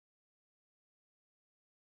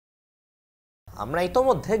আমরা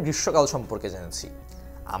ইতোমধ্যে গ্রীষ্মকাল সম্পর্কে জেনেছি।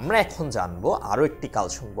 আমরা এখন জানবো আরও একটি কাল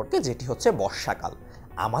সম্পর্কে, যেটি হচ্ছে বর্ষাকাল।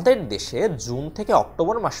 আমাদের দেশে জুন থেকে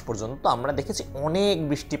অক্টোবর মাস পর্যন্ত আমরা দেখেছি অনেক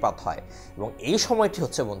বৃষ্টিপাত হয়, এবং এই সময়টি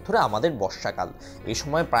হচ্ছে বন্ধুরা আমাদের বর্ষাকাল। এই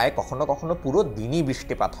সময় প্রায় কখনো কখনো পুরো দিনই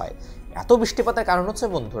বৃষ্টিপাত হয়। এত বৃষ্টিপাতের কারণ হচ্ছে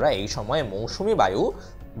বন্ধুরা এই সময়ে মৌসুমি বায়ু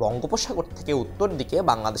বঙ্গোপসাগর থেকে উত্তর দিকে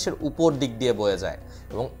বাংলাদেশের উপর দিক দিয়ে বয়ে যায়,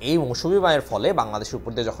 এবং এই মৌসুমি বায়ুর ফলে বাংলাদেশের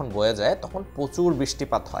উপর দিয়ে যখন বয়ে যায় তখন প্রচুর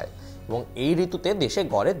বৃষ্টিপাত হয়, এবং এই ঋতুতে দেশে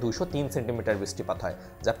গড়ে 203 সেন্টিমিটার বৃষ্টিপাত হয়,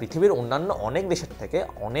 যা পৃথিবীর অন্যান্য অনেক দেশের থেকে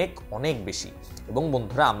অনেক অনেক বেশি। এবং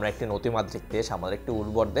বন্ধুরা আমরা একটি নদীমাতৃক দেশ, আমাদের একটি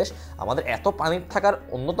উর্বর দেশ, আমাদের এত পানির থাকার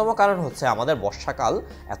অন্যতম কারণ হচ্ছে আমাদের বর্ষাকাল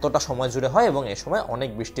এতটা সময় জুড়ে হয় এবং এ সময় অনেক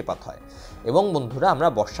বৃষ্টিপাত হয়। এবং বন্ধুরা আমরা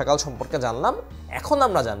বর্ষাকাল সম্পর্কে জানলাম, এখন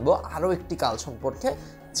আমরা জানবো আরও একটি কাল সম্পর্কে,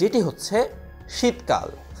 যেটি হচ্ছে শীতকাল।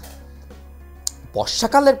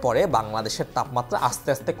 বর্ষাকালের পরে বাংলাদেশের তাপমাত্রা আস্তে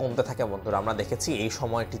আস্তে কমতে থাকে বন্ধুরা। আমরা দেখেছি এই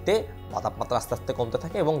সময়টিতে তাপমাত্রা আস্তে আস্তে কমতে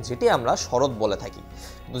থাকে, এবং যেটি আমরা শরৎ বলে থাকি।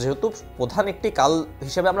 কিন্তু যেহেতু প্রধান একটি কাল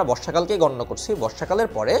হিসেবে আমরা বর্ষাকালকেই গণ্য করছি বর্ষাকালের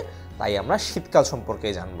পরে, তাই আমরা শীতকাল সম্পর্কে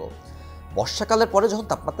জানবো। বর্ষাকালের পরে যখন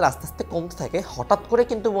তাপমাত্রা আস্তে আস্তে কমতে থাকে, হঠাৎ করে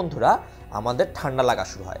কিন্তু বন্ধুরা আমাদের ঠান্ডা লাগা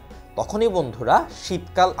শুরু হয়। তখনই বন্ধুরা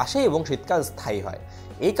শীতকাল আসে এবং শীতকাল স্থায়ী হয়।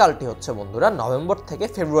 এই কালটি হচ্ছে বন্ধুরা নভেম্বর থেকে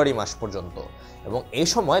ফেব্রুয়ারি মাস পর্যন্ত, এবং এই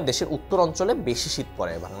সময় দেশের উত্তর অঞ্চলে বেশি শীত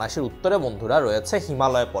পড়ে। বাংলাদেশের উত্তরে বন্ধুরা রয়েছে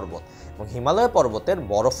হিমালয় পর্বত, এবং হিমালয় পর্বতের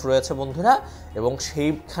বরফ রয়েছে বন্ধুরা, এবং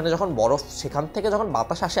সেইখানে যখন বরফ, সেখান থেকে যখন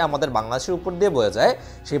বাতাস আসে আমাদের বাংলাদেশের উপর দিয়ে বয়ে যায়,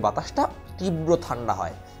 সেই বাতাসটা তীব্র ঠান্ডা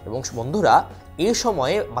হয়। এবং বন্ধুরা এই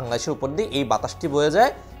সময়ে বাংলাদেশের উপর দিয়ে এই বাতাসটি বয়ে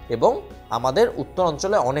যায় এবং আমাদের উত্তর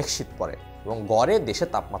অঞ্চলে অনেক শীত পড়ে, এবং গড়ে দেশের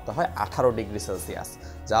তাপমাত্রা হয় 18 ডিগ্রি সেলসিয়াস,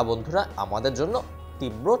 যা বন্ধুরা আমাদের জন্য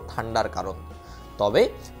তীব্র ঠান্ডার কারণ। তবে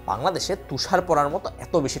বাংলাদেশে তুষার পড়ার মতো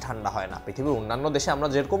এত বেশি ঠান্ডা হয় না। পৃথিবীর অন্যান্য দেশে আমরা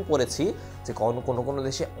যেরকম পড়েছি যে কোনো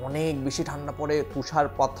দেশে অনেক বেশি ঠান্ডা পড়ে,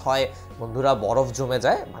 তুষারপাত হয় বন্ধুরা, বরফ জমে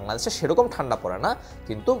যায়, বাংলাদেশে সেরকম ঠান্ডা পড়ে না,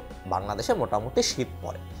 কিন্তু বাংলাদেশে মোটামুটি শীত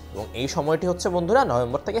পড়ে। এবং এই সময়টি হচ্ছে বন্ধুরা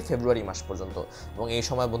নভেম্বর থেকে ফেব্রুয়ারি মাস পর্যন্ত, এবং এই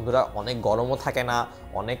সময় বন্ধুরা অনেক গরমও থাকে না,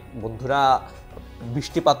 অনেক বন্ধুরা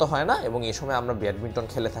বৃষ্টিপাতও হয় না, এবং এই সময় আমরা ব্যাডমিন্টন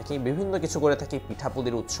খেলে থাকি, বিভিন্ন কিছু করে থাকি,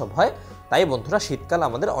 পিঠাপুলির উৎসব হয়। তাই বন্ধুরা শীতকাল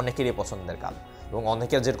আমাদের অনেকেরই পছন্দের কাল, এবং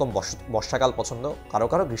অনেকের যেরকম বর্ষাকাল পছন্দ, কারো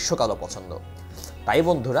কারো গ্রীষ্মকালও পছন্দ। তাই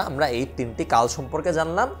বন্ধুরা আমরা এই তিনটি কাল সম্পর্কে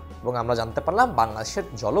জানলাম, এবং আমরা জানতে পারলাম বাংলাদেশের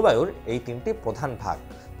জলবায়ুর এই তিনটি প্রধান ভাগ।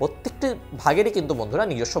 প্রত্যেকটি ভাগেরই কিন্তু বন্ধুরা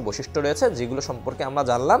নিজস্ব বৈশিষ্ট্য রয়েছে, যেগুলো সম্পর্কে আমরা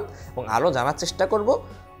জানলাম এবং আরও জানার চেষ্টা করব।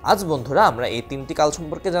 আজ বন্ধুরা আমরা এই তিনটি কাল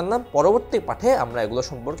সম্পর্কে জানলাম, পরবর্তী পাঠে আমরা এগুলো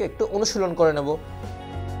সম্পর্কে একটু অনুশীলন করে নেব।